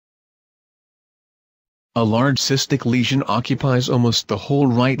A large cystic lesion occupies almost the whole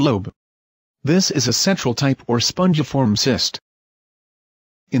right lobe. This is a central type or spongiform cyst.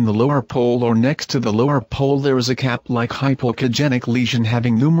 In the lower pole or next to the lower pole there is a cap-like hyperechogenic lesion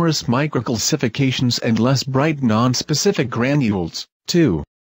having numerous microcalcifications and less bright non-specific granules. 2.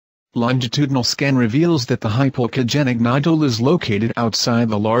 Longitudinal scan reveals that the hyperechogenic nodule is located outside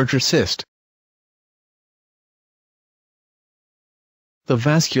the larger cyst. The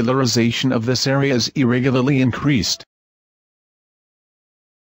vascularization of this area is irregularly increased.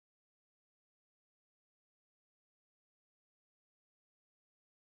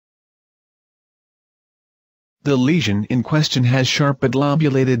 The lesion in question has sharp but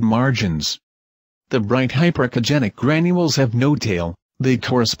lobulated margins. The bright hyperechogenic granules have no tail, they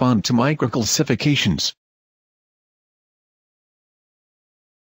correspond to microcalcifications.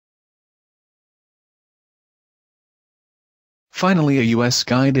 Finally, a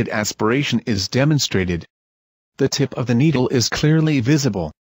US-guided aspiration is demonstrated. The tip of the needle is clearly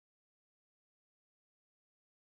visible.